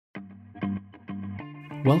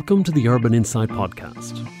Welcome to the Urban Insight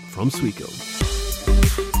Podcast from Sweco.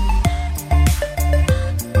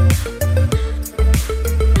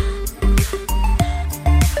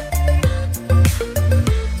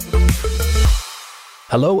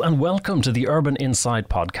 Hello and welcome to the Urban Insight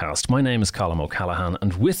Podcast. My name is Colm O'Callaghan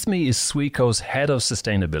and with me is Sweco's Head of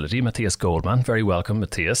Sustainability, Matthias Goldman. Very welcome,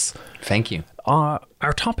 Matthias. Thank you.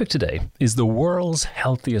 Our topic today is the world's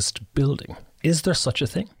healthiest building. Is there such a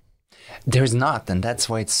thing? There's not, and that's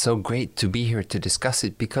why it's so great to be here to discuss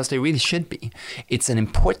it, because there really should be. It's an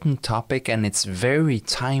important topic and it's very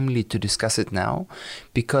timely to discuss it now,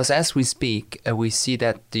 because as we speak, we see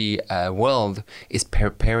that the world is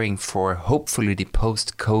preparing for hopefully the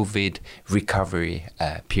post-COVID recovery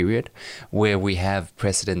period, where we have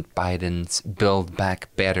President Biden's Build Back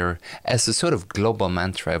Better as a sort of global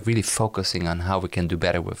mantra, really focusing on how we can do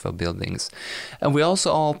better with our buildings. And we're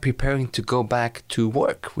also all preparing to go back to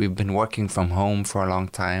work. We've been working from home for a long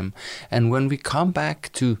time, and when we come back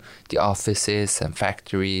to the offices and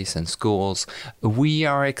factories and schools, we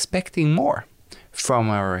are expecting more from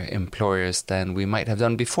our employers than we might have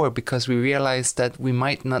done before, because we realize that we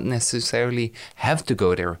might not necessarily have to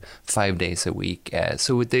go there 5 days a week.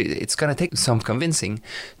 So it's going to take some convincing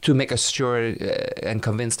to make us sure and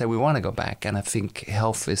convinced that we want to go back, and I think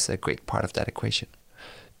health is a great part of that equation.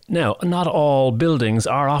 Now, not all buildings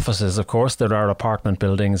are offices, of course. There are apartment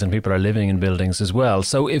buildings and people are living in buildings as well.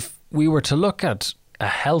 So if we were to look at a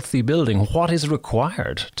healthy building, what is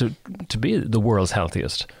required to be the world's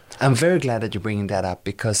healthiest? I'm very glad that you're bringing that up,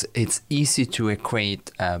 because it's easy to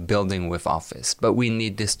equate building with office, but we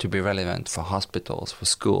need this to be relevant for hospitals, for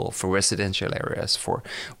school, for residential areas, for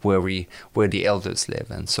where the elders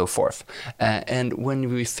live and so forth. And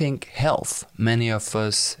when we think health, many of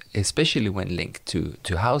us, especially when linked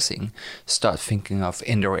to housing, start thinking of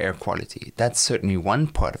indoor air quality. That's certainly one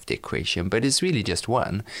part of the equation, but it's really just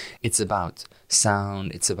one. It's about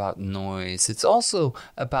sound, it's about noise, it's also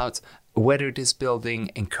about whether this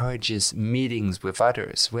building encourages meetings with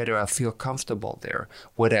others, whether I feel comfortable there,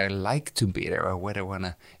 whether I like to be there, or whether I want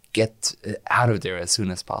to get out of there as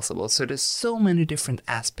soon as possible. So there's so many different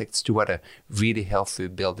aspects to what a really healthy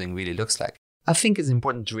building really looks like. I think it's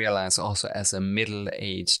important to realize also, as a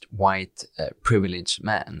middle-aged, white, privileged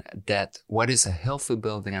man, that what is a healthy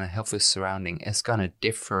building and a healthy surrounding is going to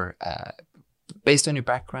differ based on your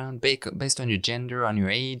background, based on your gender, on your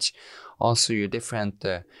age, also your different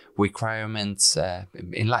requirements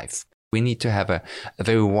in life. We need to have a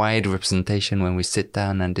very wide representation when we sit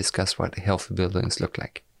down and discuss what healthy buildings look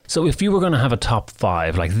like. So if you were going to have a top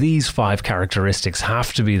five, like these 5 characteristics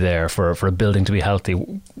have to be there for a building to be healthy,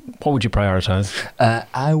 what would you prioritize?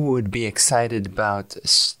 I would be excited about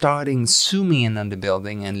zooming in on the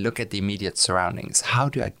building and look at the immediate surroundings. How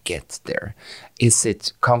do I get there? Is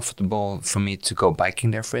it comfortable for me to go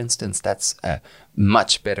biking there, for instance? That's a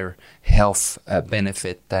much better health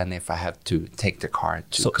benefit than if I have to take the car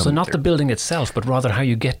to come. So not there. the building itself, but rather how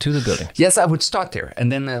you get to the building. Yes, I would start there.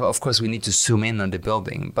 And then, of course, we need to zoom in on the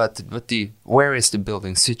building. But where is the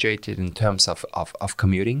building situated in terms of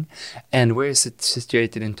commuting? And where is it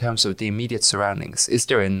situated in terms of the immediate surroundings? Is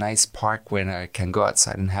there a nice park where I can go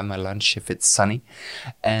outside and have my lunch if it's sunny?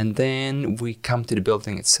 And then we come to the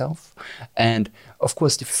building itself. And, of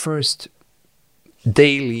course, the first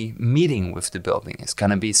daily meeting with the building is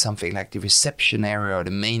going to be something like the reception area or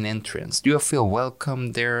the main entrance. Do I feel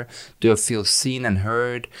welcome there? Do I feel seen and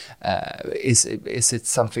heard? Is it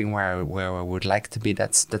something where I would like to be?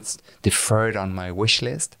 That's deferred on my wish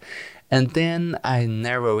list. And then I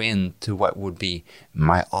narrow in to what would be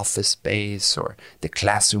my office space, or the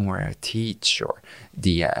classroom where I teach, or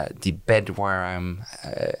the bed where I'm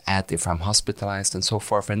at if I'm hospitalized, and so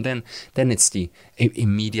forth. And then it's the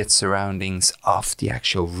immediate surroundings of the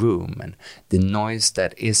actual room, and the noise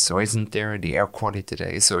that is or isn't there, the air quality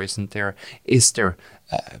that is or isn't there. Is there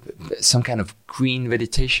some kind of green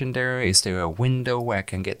vegetation there? Is there a window where I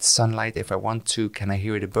can get sunlight if I want to? Can I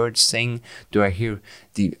hear the birds sing? Do I hear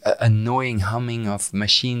the annoying humming of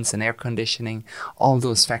machines and air conditioning? All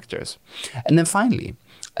those factors. And then finally,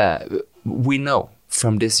 we know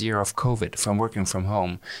from this year of COVID, from working from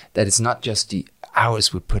home, that it's not just the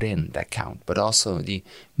hours we put in that count, but also the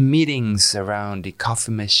meetings around the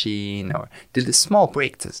coffee machine or the small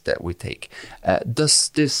breaks that we take. Does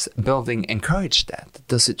this building encourage that?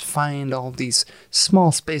 Does it find all these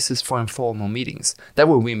small spaces for informal meetings? That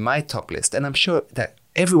will be my top list, and I'm sure that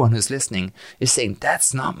everyone who's listening is saying,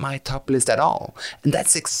 that's not my top list at all. And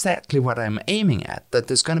that's exactly what I'm aiming at, that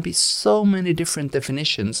there's going to be so many different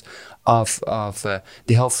definitions of the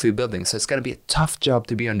healthy building. So it's going to be a tough job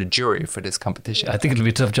to be on the jury for this competition. I think it'll be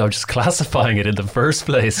a tough job just classifying it in the first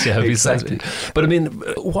place. Yeah, exactly. But I mean,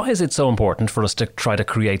 why is it so important for us to try to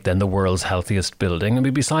create then the world's healthiest building? I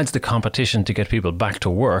mean, besides the competition to get people back to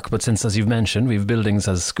work, but since, as you've mentioned, we have buildings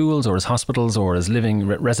as schools or as hospitals or as living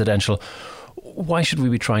residential, why should we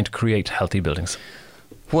be trying to create healthy buildings?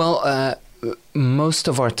 Well, most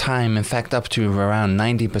of our time, in fact, up to around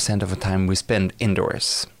 90% of the time, we spend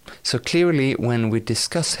indoors. So clearly, when we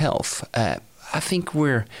discuss health, I think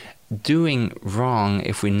we're doing wrong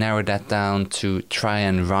if we narrow that down to try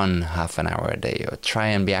and run half an hour a day or try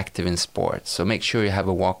and be active in sports. So make sure you have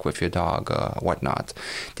a walk with your dog or whatnot.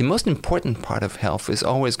 The most important part of health is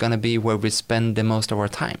always going to be where we spend the most of our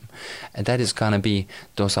time. And that is going to be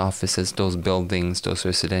those offices, those buildings, those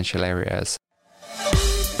residential areas.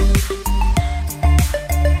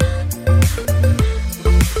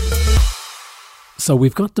 So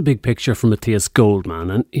we've got the big picture from Matthias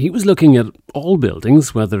Goldman, and he was looking at all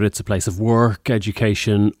buildings, whether it's a place of work,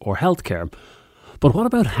 education or healthcare. But what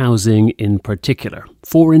about housing in particular?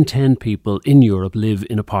 4 in 10 people in Europe live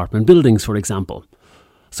in apartment buildings, for example.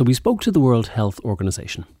 So we spoke to the World Health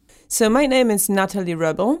Organization. So my name is Natalie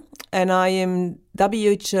Röbel, and I am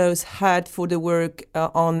WHO's head for the work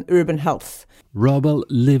on urban health. Röbel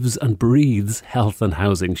lives and breathes health and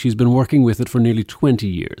housing. She's been working with it for nearly 20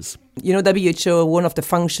 years. You know, WHO, one of the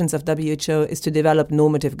functions of WHO is to develop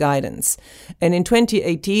normative guidance. And in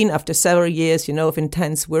 2018, after several years, of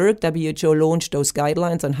intense work, WHO launched those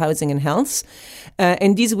guidelines on housing and health.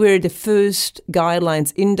 And these were the first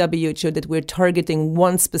guidelines in WHO that were targeting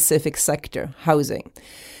one specific sector, housing.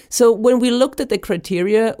 So when we looked at the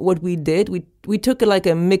criteria, what we did, we took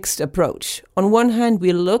a mixed approach. On one hand,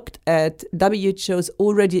 we looked at WHO's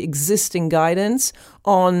already existing guidance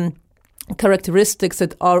on characteristics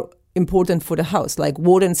that are important for the house, like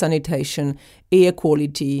water and sanitation, air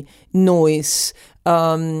quality, noise,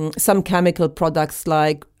 some chemical products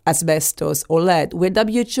like asbestos or lead, where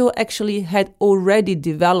WHO actually had already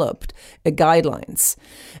developed guidelines.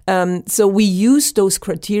 So we used those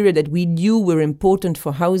criteria that we knew were important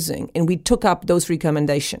for housing, and we took up those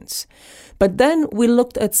recommendations. But then we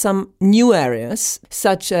looked at some new areas,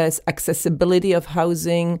 such as accessibility of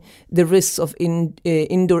housing, the risks of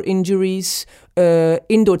indoor injuries,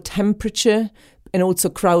 indoor temperature, and also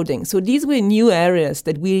crowding. So these were new areas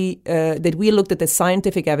that we looked at the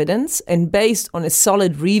scientific evidence, and based on a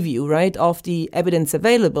solid review, right, of the evidence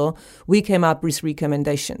available, we came up with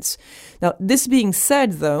recommendations. Now, this being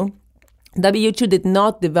said, though, WHO did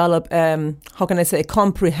not develop, a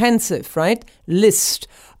comprehensive, right, list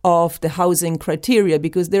of the housing criteria,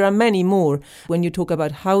 because there are many more. When you talk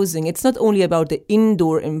about housing, it's not only about the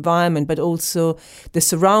indoor environment, but also the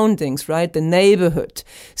surroundings, right? The neighborhood.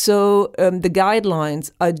 So the guidelines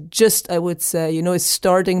are just, I would say, a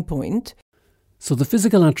starting point. So the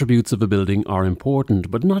physical attributes of a building are important,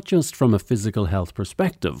 but not just from a physical health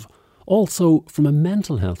perspective, also from a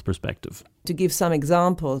mental health perspective. To give some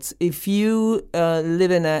examples, if you live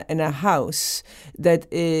in a house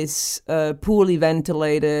that is poorly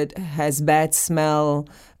ventilated, has bad smell,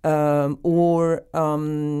 or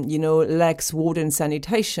lacks water and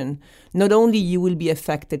sanitation, not only you will be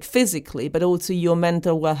affected physically, but also your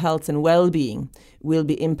mental health and well-being will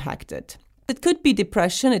be impacted. It could be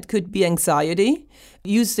depression, it could be anxiety.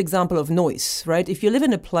 Use the example of noise, right? If you live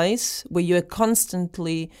in a place where you are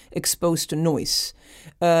constantly exposed to noise,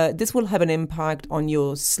 this will have an impact on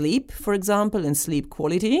your sleep, for example, and sleep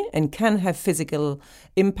quality, and can have physical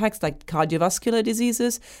impacts like cardiovascular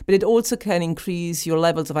diseases, but it also can increase your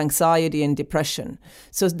levels of anxiety and depression.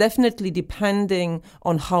 So it's definitely depending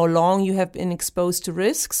on how long you have been exposed to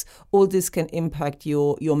risks, all this can impact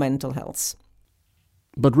your mental health.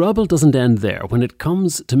 But Röbel doesn't end there. When it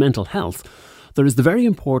comes to mental health, there is the very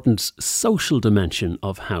important social dimension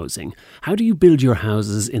of housing. How do you build your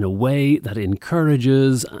houses in a way that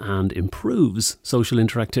encourages and improves social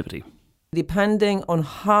interactivity? Depending on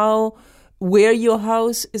where your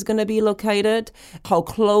house is going to be located, how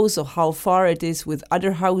close or how far it is with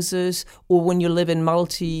other houses, or when you live in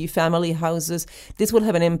multi-family houses, this will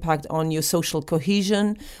have an impact on your social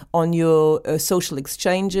cohesion, on your social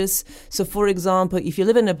exchanges. So, for example, if you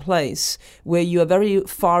live in a place where you are very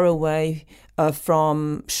far away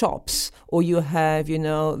from shops, or you have,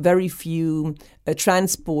 very few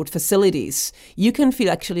transport facilities, you can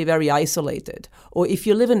feel actually very isolated. Or if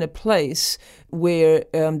you live in a place where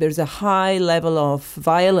there's a high level of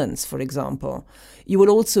violence, for example, you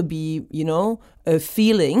will also be,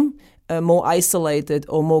 feeling more isolated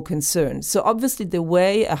or more concerned. So obviously the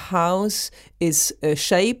way a house is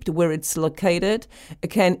shaped, where it's located,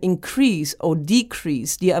 can increase or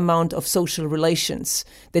decrease the amount of social relations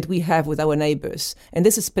that we have with our neighbors. And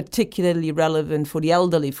this is particularly relevant for the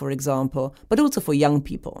elderly, for example, but also for young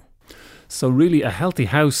people. So really, a healthy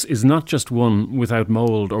house is not just one without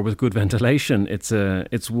mold or with good ventilation. It's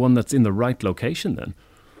one that's in the right location then.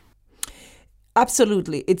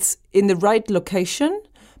 Absolutely. It's in the right location,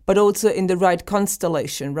 but also in the right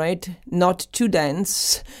constellation, right? Not too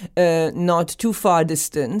dense, not too far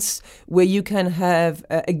distance, where you can have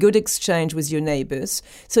a good exchange with your neighbors.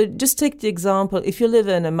 So just take the example, if you live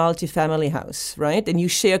in a multi-family house, right? And you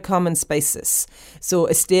share common spaces, so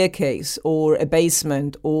a staircase or a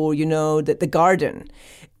basement or, the garden.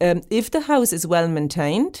 If the house is well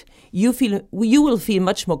maintained, you will feel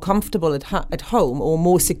much more comfortable at home or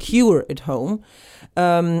more secure at home.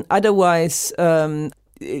 Otherwise,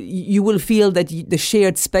 you will feel that the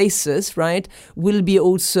shared spaces, right, will be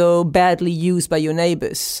also badly used by your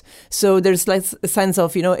neighbors. So there's like a sense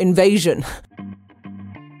of, invasion.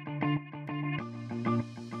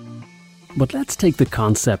 But let's take the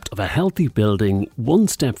concept of a healthy building one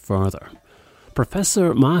step further.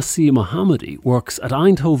 Professor Masi Mohammadi works at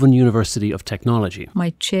Eindhoven University of Technology.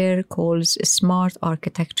 My chair calls smart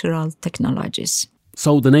architectural technologies.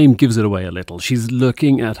 So the name gives it away a little. She's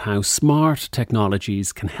looking at how smart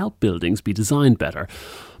technologies can help buildings be designed better.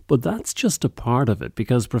 But that's just a part of it,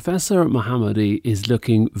 because Professor Mohammadi is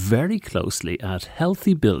looking very closely at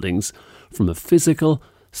healthy buildings from a physical,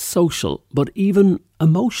 social, but even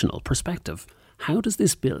emotional perspective. How does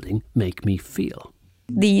this building make me feel?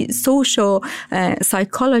 The social,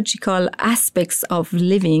 psychological aspects of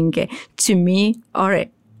living, to me, are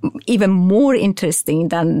even more interesting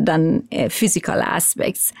than physical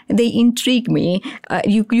aspects. They intrigue me.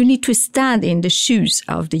 You need to stand in the shoes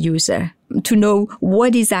of the user to know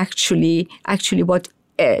what is actually what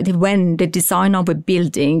when the design of a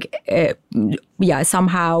building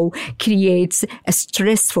somehow creates a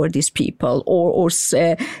stress for these people or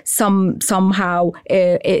somehow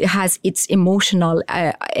it has its emotional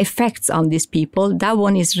effects on these people. That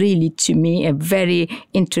one is really, to me, a very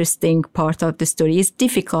interesting part of the story. It's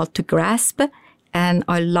difficult to grasp, and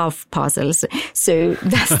I love puzzles. So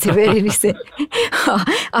that's the very reason.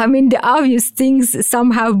 I mean, the obvious things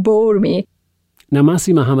somehow bore me. Now,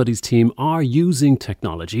 Masi Mohammadi's team are using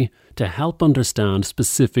technology to help understand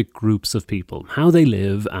specific groups of people, how they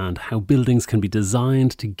live and how buildings can be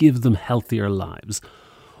designed to give them healthier lives.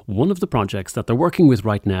 One of the projects that they're working with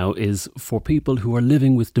right now is for people who are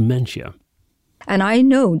living with dementia. And I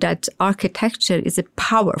know that architecture is a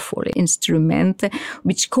powerful instrument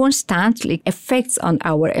which constantly affects on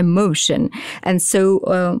our emotion. And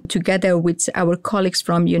so together with our colleagues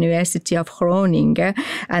from University of Groningen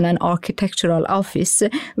and an architectural office,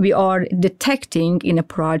 we are detecting in a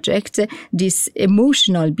project this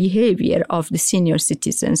emotional behavior of the senior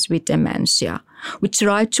citizens with dementia. We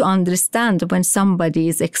try to understand when somebody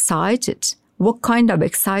is excited. What kind of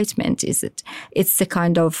excitement is it? It's a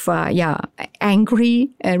kind of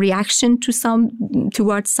angry reaction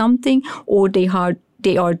towards something, or they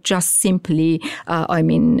are just simply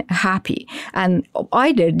happy. And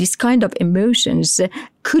either this kind of emotions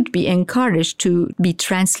could be encouraged to be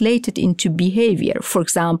translated into behavior. For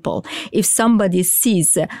example, if somebody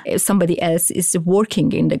sees somebody else is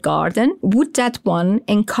working in the garden, would that one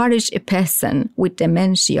encourage a person with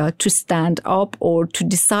dementia to stand up or to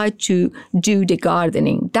decide to do the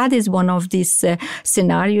gardening? That is one of these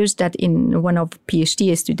scenarios that in one of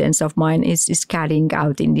PhD students of mine is carrying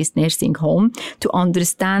out in this nursing home to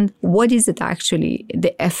understand what is it actually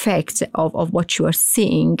the effect of what you are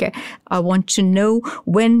seeing. I want to know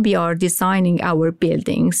when we are designing our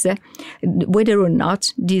buildings, whether or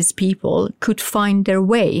not these people could find their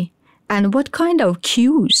way and what kind of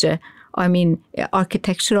cues,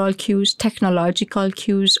 architectural cues, technological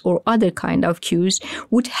cues, or other kind of cues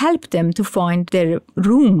would help them to find their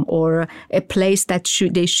room or a place that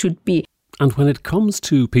they should be. And when it comes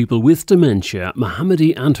to people with dementia,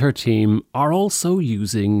 Mohammadi and her team are also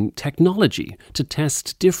using technology to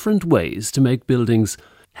test different ways to make buildings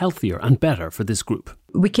healthier and better for this group.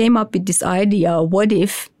 We came up with this idea, what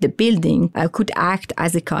if the building could act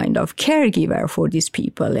as a kind of caregiver for these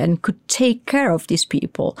people and could take care of these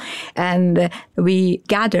people? And we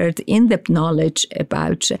gathered in-depth knowledge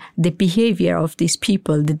about the behavior of these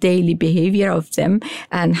people, the daily behavior of them,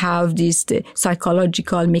 and how the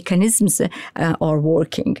psychological mechanisms are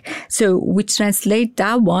working. So we translate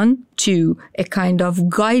that one to a kind of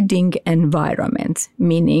guiding environment,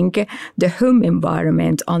 meaning the home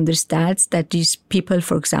environment understands that these people well,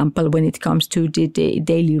 for example, when it comes to the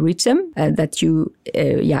daily rhythm that you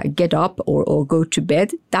get up or go to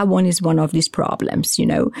bed. That one is one of these problems,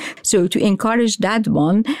 So to encourage that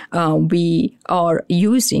one, we are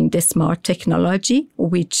using the smart technology,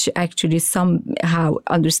 which actually somehow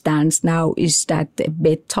understands now is that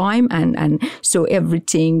bedtime, and so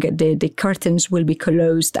everything, the curtains will be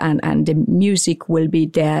closed and the music will be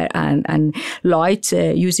there, and light,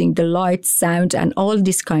 using the light, sound, and all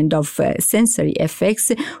these kind of sensory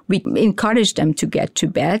effects. We encourage them to get to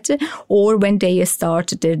bed, or when they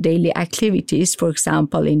start their daily activities, for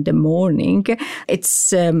example, in the morning,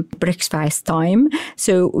 it's breakfast time.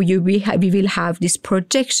 So we will have this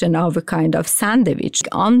projection of a kind of sandwich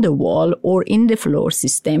on the wall or in the floor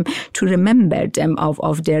system to remember them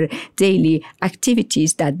of their daily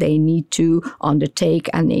activities that they need to undertake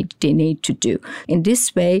and they need to do. In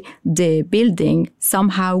this way, the building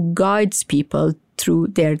somehow guides people through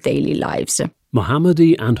their daily lives.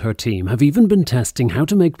 Mohammadi and her team have even been testing how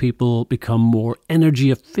to make people become more energy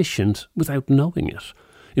efficient without knowing it.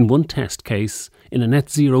 In one test case, in a net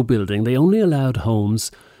zero building, they only allowed homes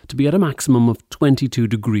to be at a maximum of 22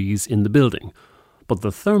 degrees in the building. But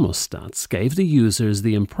the thermostats gave the users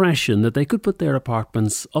the impression that they could put their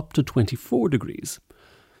apartments up to 24 degrees.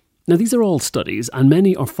 Now, these are all studies, and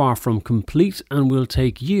many are far from complete and will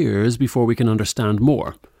take years before we can understand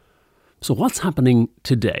more. So what's happening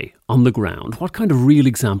today on the ground? What kind of real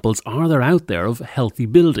examples are there out there of healthy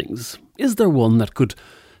buildings? Is there one that could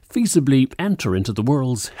feasibly enter into the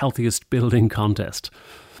world's healthiest building contest?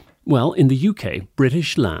 Well, in the UK,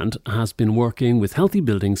 British Land has been working with healthy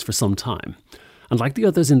buildings for some time. And like the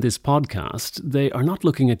others in this podcast, they are not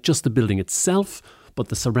looking at just the building itself, but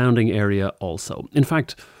the surrounding area also. In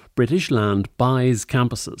fact, British Land buys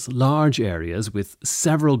campuses, large areas with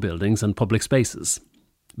several buildings and public spaces.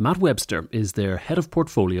 Matt Webster is their Head of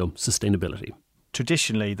Portfolio Sustainability.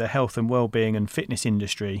 Traditionally, the health and well-being and fitness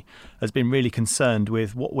industry has been really concerned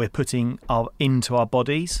with what we're putting into our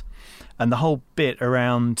bodies. And the whole bit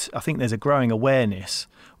around, I think there's a growing awareness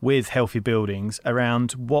with healthy buildings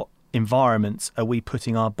around what environments are we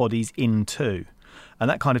putting our bodies into. And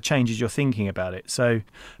that kind of changes your thinking about it. So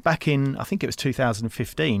back in, I think it was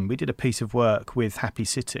 2015, we did a piece of work with Happy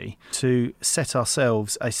City to set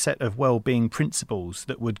ourselves a set of well-being principles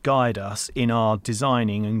that would guide us in our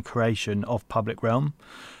designing and creation of public realm.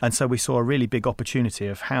 And so we saw a really big opportunity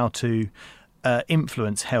of how to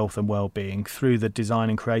influence health and well-being through the design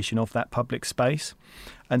and creation of that public space.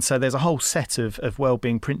 And so there's a whole set of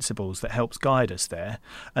well-being principles that helps guide us there.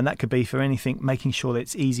 And that could be for anything, making sure that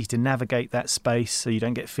it's easy to navigate that space so you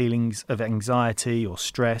don't get feelings of anxiety or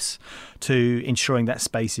stress, to ensuring that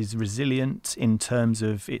space is resilient in terms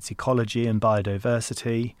of its ecology and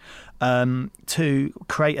biodiversity, to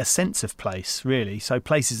create a sense of place, really. So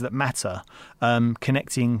places that matter,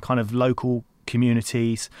 connecting kind of local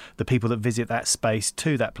communities, the people that visit that space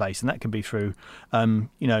to that place. And that can be through,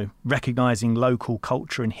 recognising local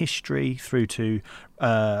culture and history, through to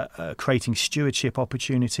creating stewardship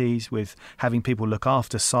opportunities with having people look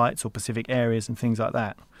after sites or specific areas and things like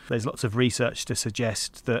that. There's lots of research to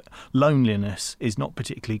suggest that loneliness is not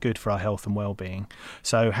particularly good for our health and well-being.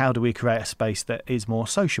 So how do we create a space that is more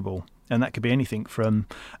sociable? And that could be anything from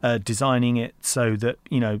designing it so that,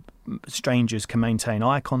 strangers can maintain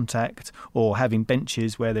eye contact, or having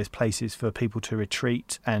benches where there's places for people to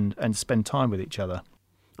retreat and spend time with each other.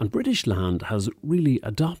 And British Land has really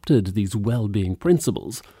adopted these well-being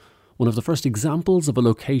principles. One of the first examples of a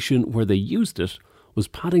location where they used it was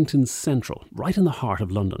Paddington Central, right in the heart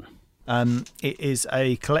of London. It is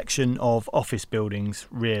a collection of office buildings,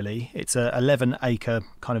 really. It's a 11-acre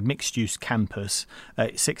kind of mixed-use campus.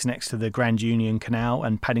 It sits next to the Grand Union Canal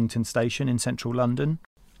and Paddington Station in central London.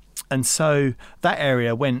 And so that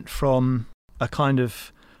area went from a kind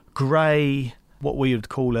of grey, what we would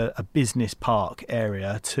call a business park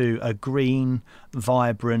area, to a green,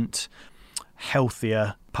 vibrant,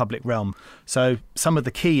 healthier public realm. So some of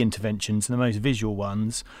the key interventions, and the most visual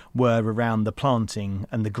ones, were around the planting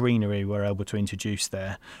and the greenery we're able to introduce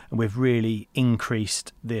there. And we've really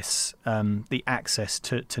increased this, the access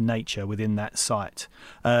to nature within that site.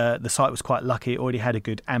 The site was quite lucky. It already had a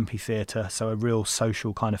good amphitheatre, so a real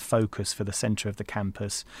social kind of focus for the centre of the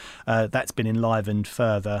campus. That's been enlivened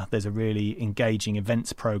further. There's a really engaging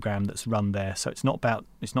events programme that's run there. So it's not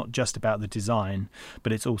just about the design,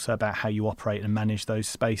 but it's also about how you operate and manage those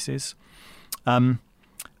spaces.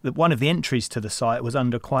 one of the entries to the site was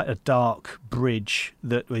under quite a dark bridge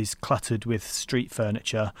that was cluttered with street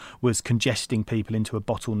furniture, was congesting people into a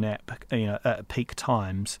bottleneck, at peak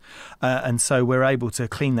times. And so we're able to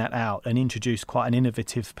clean that out and introduce quite an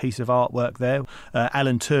innovative piece of artwork there.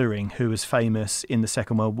 Alan Turing, who was famous in the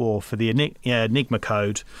Second World War for the Enigma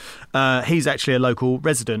code, he's actually a local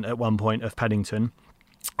resident at one point of Paddington.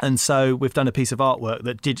 And so we've done a piece of artwork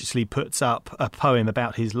that digitally puts up a poem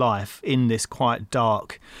about his life in this quite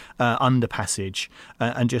dark underpassage,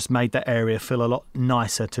 and just made that area feel a lot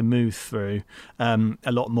nicer to move through,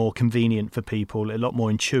 a lot more convenient for people, a lot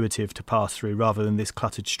more intuitive to pass through, rather than this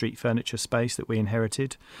cluttered street furniture space that we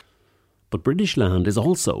inherited. But British Land is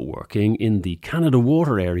also working in the Canada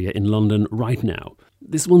Water area in London right now.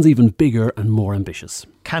 This one's even bigger and more ambitious.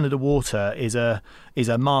 Canada Water is a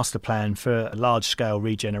master plan for large-scale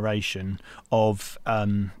regeneration of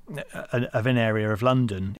an area of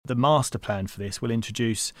London. The master plan for this will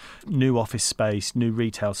introduce new office space, new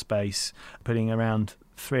retail space, putting around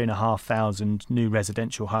 3,500 new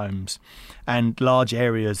residential homes, and large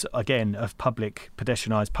areas again of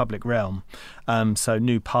pedestrianised public realm. So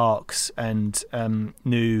new parks and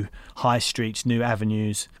new high streets, new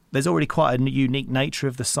avenues. There's already quite a unique nature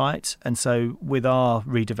of the site, and so with our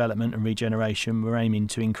redevelopment and regeneration, we're aiming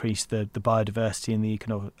to increase the biodiversity and the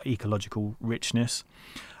ecological richness.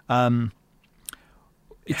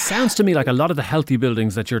 It sounds to me like a lot of the healthy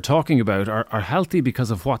buildings that you're talking about are healthy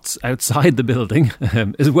because of what's outside the building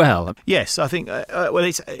as well. Yes, I think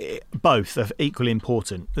it's both are equally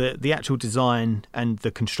important. The actual design and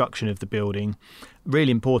the construction of the building,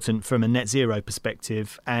 really important from a net zero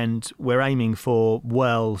perspective, and we're aiming for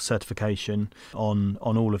WELL certification on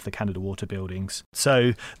all of the Canada Water buildings.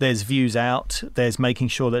 So there's views out, there's making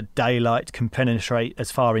sure that daylight can penetrate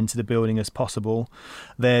as far into the building as possible.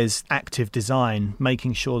 There's active design,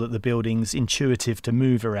 making sure that the building's intuitive to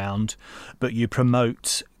move around, but you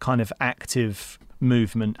promote kind of active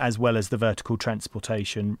movement as well as the vertical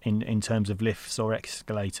transportation in terms of lifts or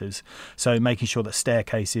escalators. So making sure that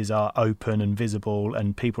staircases are open and visible,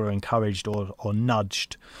 and people are encouraged or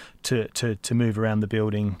nudged to move around the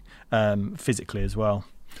building physically as well.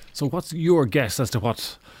 So what's your guess as to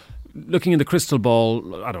what, looking in the crystal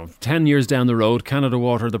ball, I don't know, 10 years down the road, Canada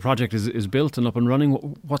Water, the project is built and up and running.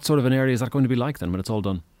 What sort of an area is that going to be like then when it's all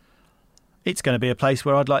done? It's going to be a place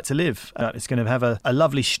where I'd like to live. It's going to have a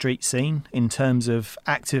lovely street scene in terms of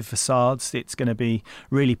active facades. It's going to be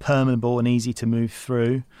really permeable and easy to move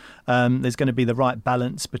through. There's going to be the right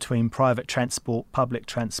balance between private transport, public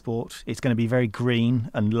transport. It's going to be very green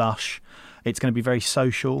and lush. It's going to be very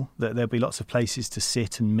social, that there'll be lots of places to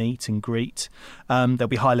sit and meet and greet. There'll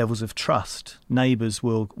be high levels of trust. Neighbours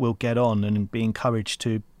will get on and be encouraged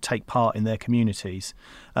to take part in their communities.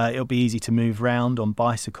 It'll be easy to move round on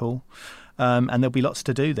bicycle. And there'll be lots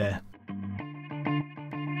to do there.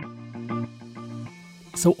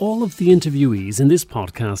 So all of the interviewees in this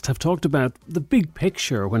podcast have talked about the big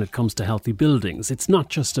picture when it comes to healthy buildings. It's not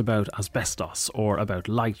just about asbestos or about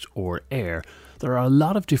light or air. There are a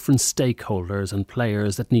lot of different stakeholders and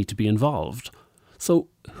players that need to be involved. So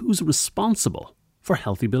who's responsible for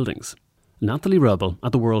healthy buildings? Nathalie Röbel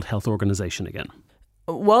at the World Health Organization again.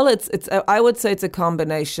 Well, I would say it's a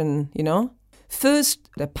combination, First,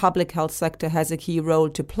 the public health sector has a key role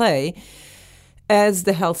to play, as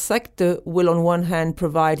the health sector will on one hand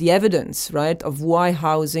provide the evidence, right, of why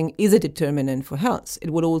housing is a determinant for health.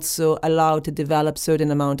 It would also allow to develop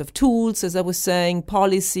certain amount of tools, as I was saying,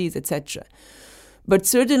 policies, etc. But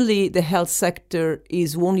certainly the health sector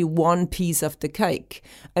is only one piece of the cake.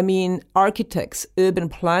 I mean, architects, urban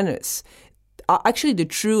planners, are actually the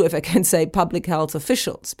true, if I can say, public health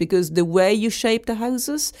officials, because the way you shape the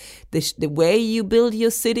houses, the way you build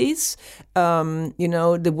your cities,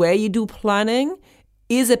 the way you do planning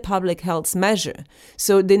is a public health measure.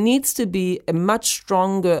 So there needs to be a much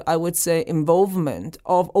stronger, I would say, involvement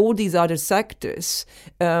of all these other sectors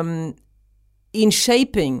in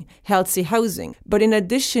shaping healthy housing. But in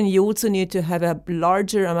addition, you also need to have a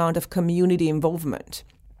larger amount of community involvement.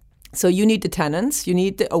 So you need the tenants, you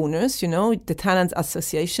need the owners, the tenants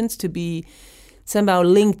associations to be somehow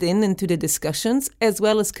linked into the discussions, as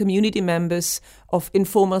well as community members of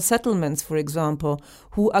informal settlements, for example,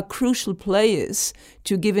 who are crucial players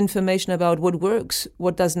to give information about what works,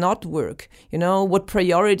 what does not work, what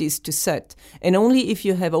priorities to set. And only if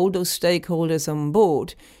you have all those stakeholders on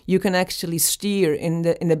board, you can actually steer in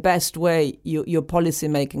the best way your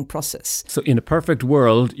policy-making process. So in a perfect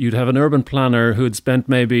world, you'd have an urban planner who had spent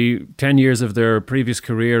maybe 10 years of their previous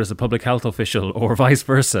career as a public health official or vice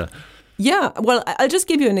versa. Yeah, well, I'll just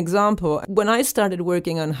give you an example. When I started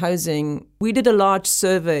working on housing, we did a large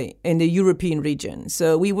survey in the European region.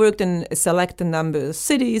 So we worked in a selected number of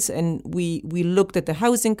cities, and we looked at the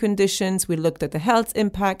housing conditions, we looked at the health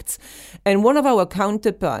impacts. And one of our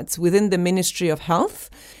counterparts within the Ministry of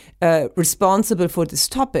Health, responsible for this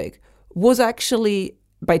topic, was actually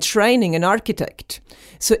by training an architect.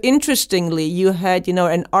 So interestingly, you had,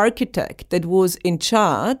 an architect that was in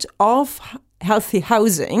charge of healthy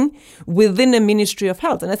housing within the Ministry of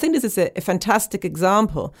Health. And I think this is a fantastic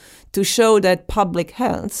example to show that public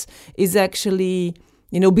health is actually,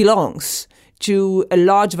 belongs to a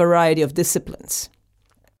large variety of disciplines.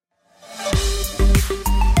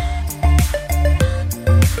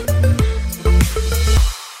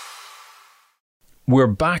 We're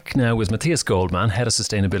back now with Matthias Goldman, Head of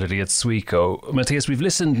Sustainability at Sweco. Matthias, we've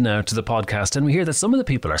listened now to the podcast and we hear that some of the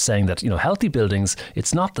people are saying that, healthy buildings,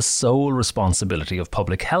 it's not the sole responsibility of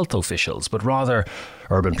public health officials, but rather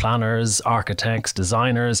urban planners, architects,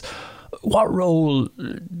 designers. What role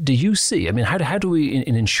do you see? I mean, how do we,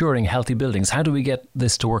 in ensuring healthy buildings, how do we get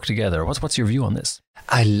this to work together? What's your view on this?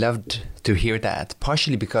 I loved to hear that,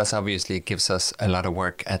 partially because obviously it gives us a lot of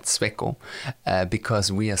work at Sweco,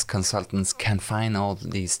 because we as consultants can find all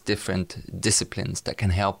these different disciplines that can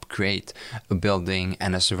help create a building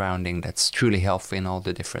and a surrounding that's truly healthy in all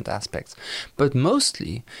the different aspects. But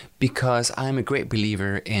mostly because I'm a great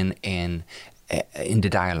believer in the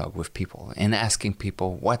dialogue with people and asking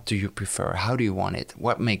people, what do you prefer? How do you want it?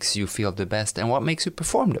 What makes you feel the best and what makes you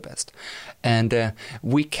perform the best? And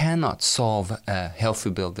we cannot solve healthy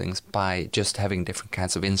buildings by just having different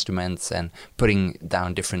kinds of instruments and putting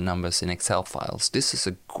down different numbers in Excel files. This is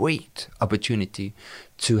a great opportunity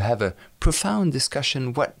to have a profound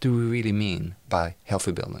discussion. What do we really mean by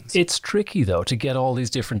healthy buildings? It's tricky, though, to get all these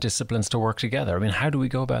different disciplines to work together. I mean, how do we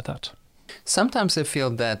go about that? Sometimes I feel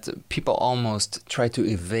that people almost try to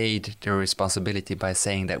evade their responsibility by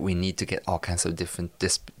saying that we need to get all kinds of different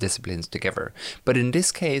disciplines together. But in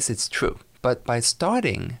this case, it's true. But by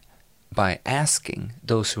starting by asking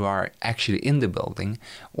those who are actually in the building,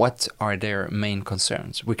 what are their main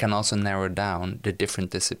concerns? We can also narrow down the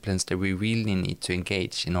different disciplines that we really need to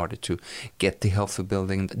engage in order to get the healthy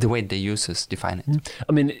building the way the users define it.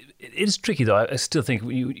 I mean, it is tricky, though. I still think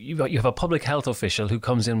you have a public health official who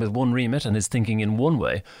comes in with one remit and is thinking in one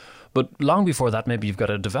way. But long before that, maybe you've got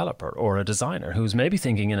a developer or a designer who's maybe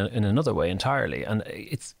thinking in another way entirely. And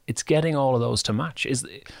it's getting all of those to match. Is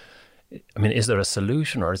there a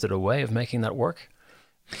solution or is there a way of making that work?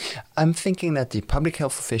 I'm thinking that the public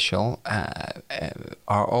health official they're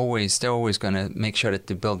always going to make sure that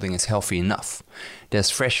the building is healthy enough. There's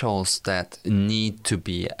thresholds that need to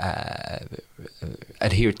be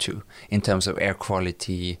adhered to in terms of air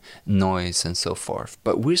quality, noise, and so forth.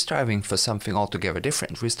 But we're striving for something altogether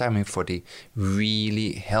different. We're striving for the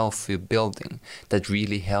really healthy building that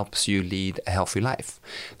really helps you lead a healthy life.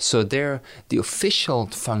 So the official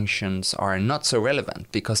functions are not so relevant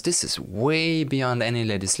because this is way beyond any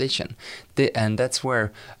legislation. And that's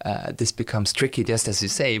where this becomes tricky, just as you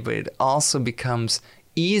say, but it also becomes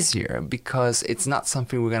easier because it's not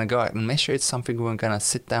something we're going to go out and measure. It's something we're going to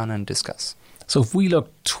sit down and discuss. So if we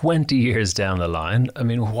look 20 years down the line, I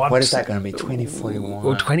mean, what is that going to be? 2041?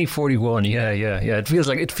 Oh, 2041, yeah. It feels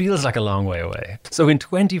like a long way away. So in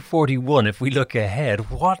 2041, if we look ahead,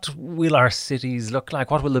 what will our cities look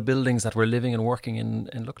like? What will the buildings that we're living and working in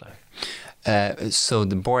look like? So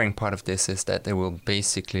the boring part of this is that they will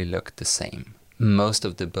basically look the same. Most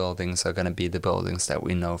of the buildings are going to be the buildings that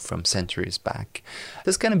we know from centuries back.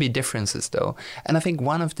 There's going to be differences, though. And I think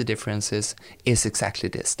one of the differences is exactly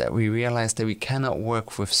this, that we realize that we cannot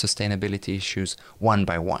work with sustainability issues one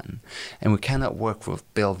by one. And we cannot work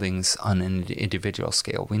with buildings on an individual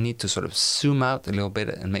scale. We need to sort of zoom out a little bit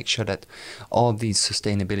and make sure that all these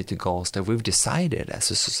sustainability goals that we've decided as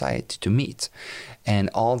a society to meet and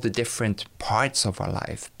all the different parts of our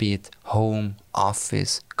life, be it home,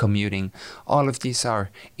 office, commuting, all of these are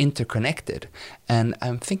interconnected. And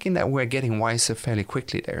I'm thinking that we're getting wiser fairly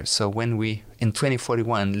quickly there. So when we, in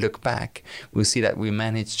 2041, look back, we'll see that we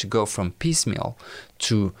managed to go from piecemeal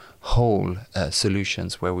to whole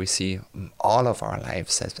solutions where we see all of our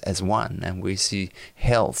lives as one. And we see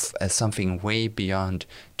health as something way beyond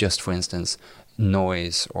just, for instance,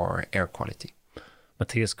 noise or air quality.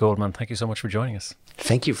 Matthias Goldman, thank you so much for joining us.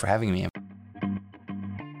 Thank you for having me.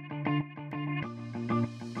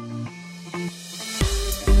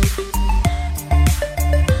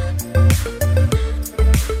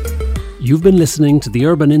 You've been listening to the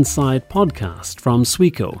Urban Insight podcast from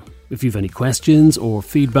Sweco. If you've any questions or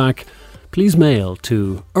feedback, please mail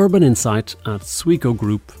to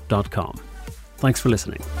urbaninsight@swecogroup.com. Thanks for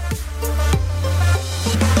listening.